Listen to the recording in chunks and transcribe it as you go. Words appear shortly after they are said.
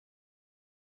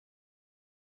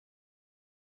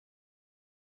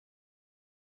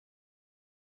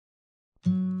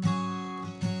My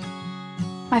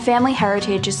family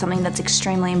heritage is something that's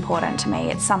extremely important to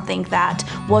me. It's something that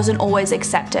wasn't always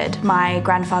accepted. My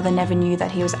grandfather never knew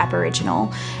that he was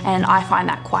Aboriginal, and I find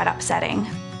that quite upsetting.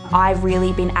 I've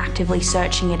really been actively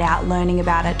searching it out, learning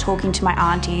about it, talking to my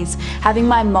aunties, having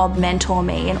my mob mentor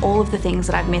me, and all of the things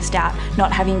that I've missed out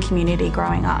not having community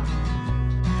growing up.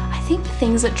 I think the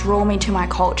things that draw me to my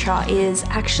culture is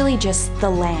actually just the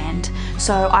land.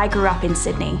 So I grew up in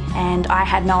Sydney and I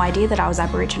had no idea that I was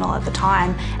Aboriginal at the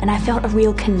time, and I felt a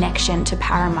real connection to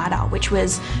Parramatta, which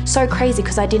was so crazy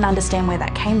because I didn't understand where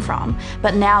that came from.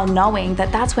 But now knowing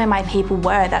that that's where my people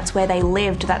were, that's where they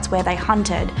lived, that's where they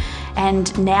hunted,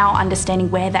 and now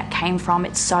understanding where that came from,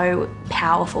 it's so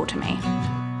powerful to me.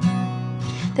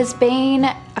 There's been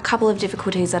a couple of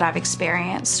difficulties that I've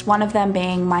experienced, one of them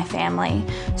being my family.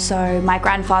 So my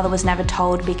grandfather was never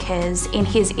told because in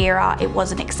his era it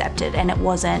wasn't accepted and it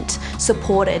wasn't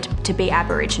supported to be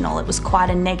Aboriginal. It was quite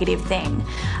a negative thing.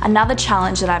 Another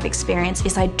challenge that I've experienced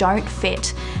is I don't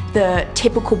fit the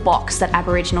typical box that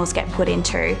Aboriginals get put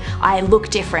into. I look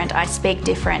different, I speak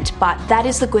different, but that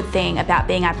is the good thing about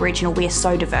being Aboriginal. We are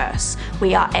so diverse,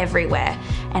 we are everywhere,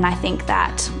 and I think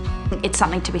that it's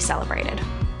something to be celebrated.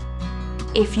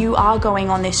 If you are going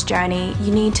on this journey,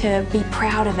 you need to be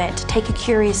proud of it, take a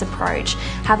curious approach,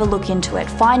 have a look into it,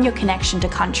 find your connection to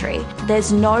country.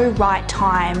 There's no right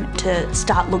time to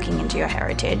start looking into your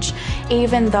heritage.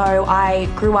 Even though I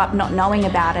grew up not knowing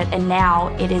about it and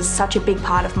now it is such a big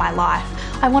part of my life,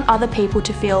 I want other people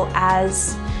to feel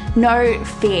as no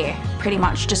fear, pretty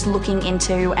much, just looking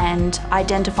into and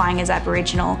identifying as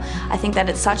Aboriginal. I think that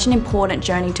it's such an important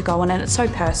journey to go on, and it's so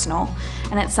personal,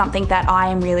 and it's something that I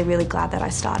am really, really glad that I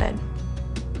started.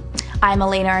 I'm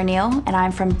Alina O'Neill and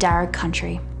I'm from Darug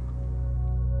Country.